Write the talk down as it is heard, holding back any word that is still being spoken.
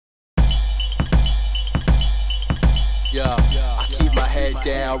Yeah, I keep my head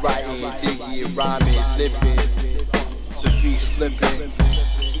down, writing, digging, rhyming, living. The beats flipping.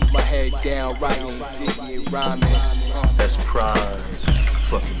 Keep my head down, writing, digging, rhyming. That's pride,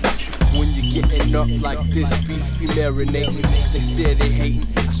 fucking with you. When you're getting up like this, beats be marinating. They say they hating,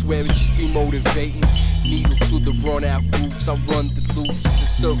 I swear it just be motivating. Needle to the run out grooves, I run the loops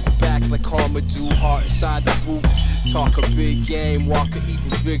and circle back like karma do. Heart inside the boot, talk a big game, walk an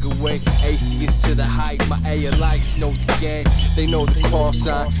even bigger way. Atheists to the height, my ALItes know the game. They know the call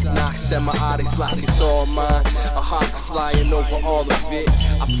sign, knock semiotics like it's all mine. A hawk flying over all of it.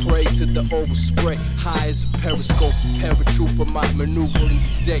 I pray to the overspray, high as a periscope. Paratrooper might maneuver in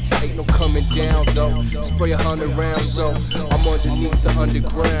the day. Ain't no coming down though. Spray 100 rounds, so I'm underneath the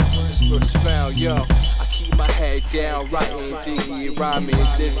underground. That's where it's found, yo. I keep my head down, writing, digging, rhyming,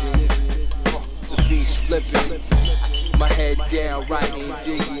 living. The beats flipping. I keep my head down, writing,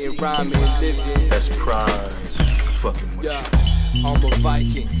 digging, rhyming, living. That's pride, fucking with you. I'm a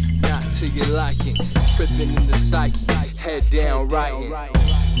Viking, not to your liking. Tripping in the psyche, head down, writing.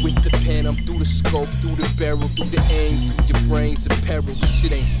 With the pen, I'm through the scope, through the barrel, through the aim, through your brains in peril. This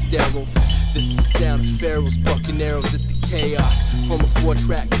shit ain't sterile. This is the sound of pharaohs, bucking arrows at the chaos. From a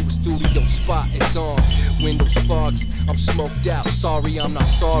 4-track to a studio spot, it's on. Windows foggy, I'm smoked out. Sorry, I'm not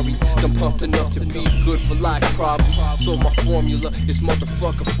sorry. Done pumped enough to be good for life, probably. So my formula is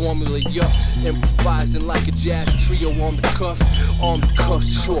motherfucker formula, yup. Improvising like a jazz trio on the cuff. On the cuff,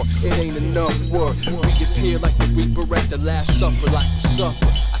 sure, it ain't enough word. Reappear like the reaper at the last supper, like the supper.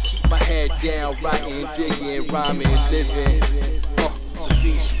 I keep my head down, writing, digging, rhyming, living. The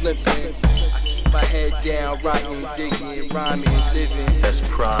beats flipping. I keep my head down, writing, digging, rhyming, living. That's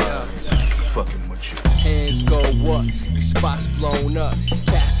pride, fucking with you. Hands go up, these spots blown up.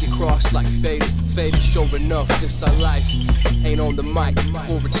 Casket crossed like faders, faded sure enough. This our life, ain't on the mic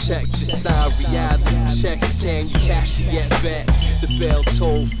for a check. Just sign reality checks, can you cash it yet? Bet the bell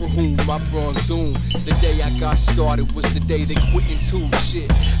tolled for whom I brung doom. The day I got started was the day they quit into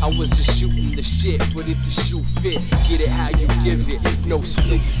shit. I was just shooting the shit, but if the shoe fit, get it how you give it. No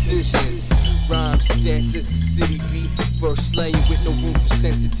split decisions. Rhymes dance as a city beat. Verse laying with no room for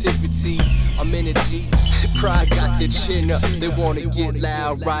sensitivity. I'm in a G. Pride got their chin up. They wanna get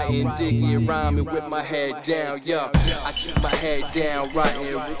loud, writing, digging, rhyming with my head down, yo. I keep my head down,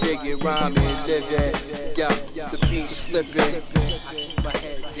 writing, digging, rhyming, living, yo. The beats flipping. I keep my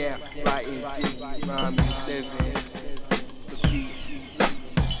head down, writing, digging, rhyming, living.